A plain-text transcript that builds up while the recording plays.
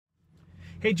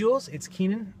Hey Jules, it's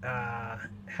Keenan.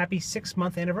 Happy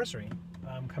 6-month anniversary.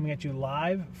 I'm coming at you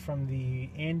live from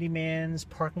the Andy Mann's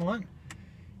parking lot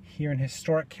here in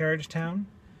historic Carriage Town,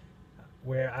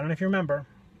 where, I don't know if you remember,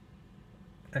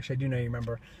 actually I do know you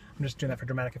remember, I'm just doing that for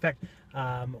dramatic effect,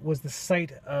 was the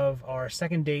site of our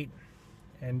second date.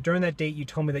 And during that date you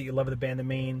told me that you loved the band The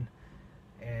Maine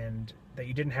and that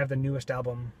you didn't have the newest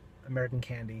album, American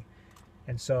Candy.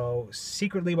 And so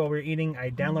secretly while we were eating,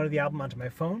 I downloaded the album onto my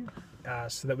phone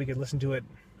so that we could listen to it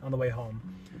on the way home.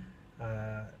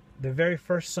 The very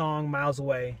first song, Miles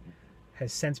Away,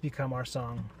 has since become our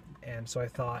song. And so I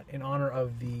thought, in honor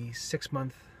of the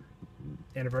 6-month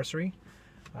anniversary,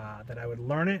 that I would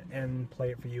learn it and play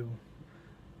it for you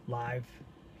live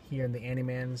here in the Andy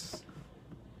Mann's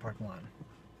parking lot.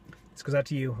 This goes out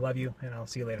to you. Love you, and I'll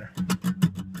see you later.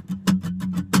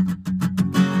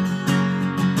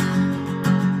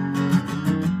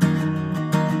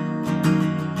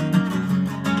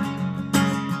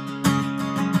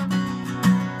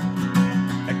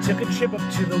 Took a trip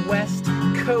up to the West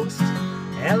Coast,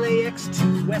 LAX to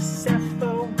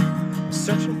SFO,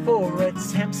 searching for a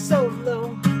temp so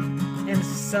low and a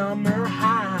summer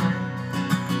high.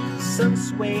 Sun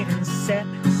swayed and set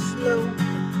slow.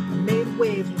 I made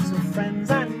waves with some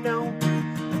friends I know.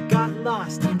 I got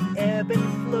lost in the ebb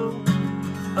and flow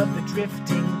of the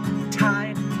drifting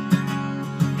tide.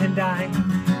 And I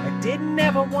didn't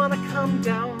ever want to come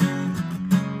down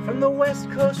from the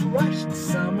West Coast rush and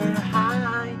summer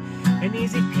high. An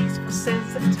easy, peaceful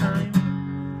sense of time.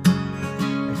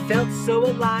 I felt so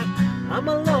alive. I'm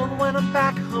alone when I'm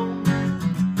back home.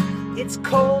 It's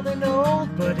cold and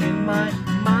old, but in my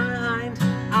mind,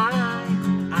 I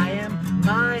am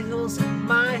miles and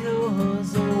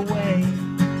miles away.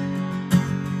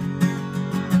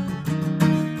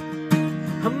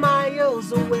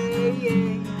 Miles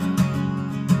away.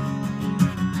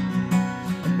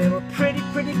 And there were pretty,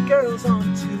 pretty girls on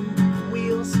 2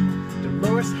 wheels,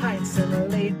 Dolores Heights and a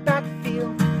laid-back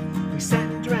feel. We sat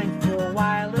and drank for a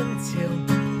while until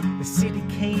the city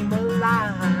came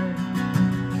alive.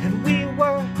 And we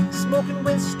were smoking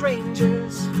with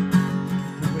strangers.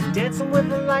 We were dancing with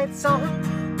the lights on.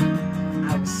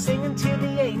 I was singing to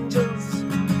the angels.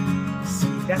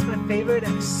 See, that's my favorite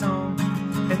ex song.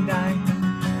 And I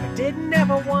didn't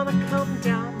ever want to come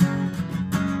down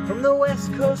from the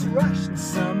West Coast rush and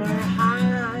summer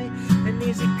high. An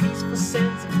easy, peaceful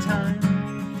sense of time.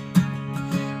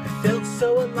 I felt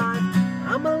so alive.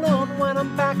 I'm alone when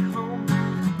I'm back home.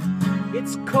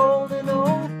 It's cold and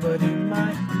old, but in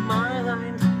my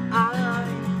mind, I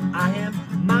am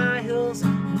miles,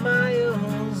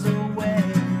 miles away.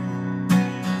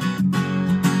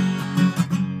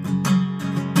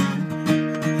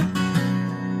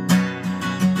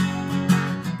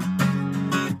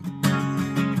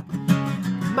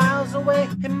 Miles away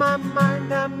in my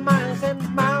mind, I'm miles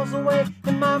and miles away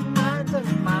in my mind,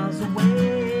 I'm miles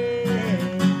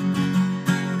away.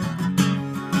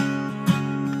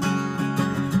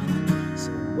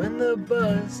 So when the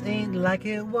buzz ain't like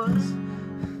it was,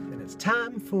 then it's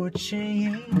time for a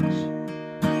change.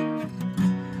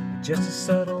 Just a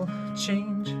subtle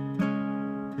change.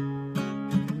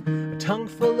 A tongue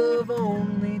full of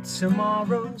only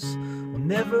tomorrows will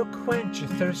never quench your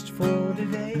thirst for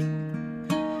today.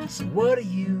 So what do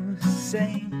you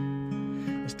say?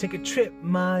 Let's take a trip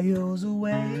miles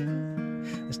away.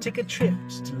 Let's take a trip,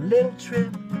 just a little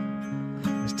trip.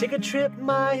 Let's take a trip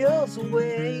miles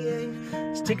away.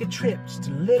 Let's take a trip, just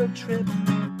a little trip.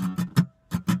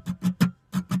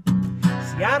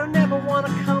 See, I don't ever want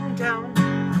to come down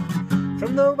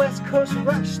from the West Coast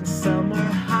rush and summer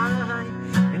high.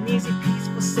 An easy,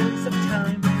 peaceful sense of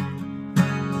time.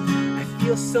 I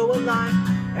feel so alive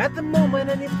at the moment.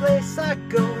 Any place I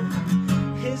go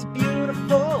is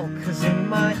beautiful, 'cause in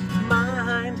my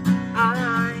mind,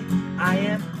 I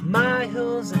am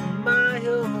miles and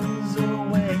miles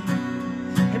away.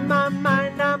 In my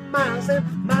mind, I'm miles and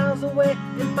miles away.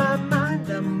 In my mind,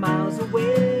 I'm miles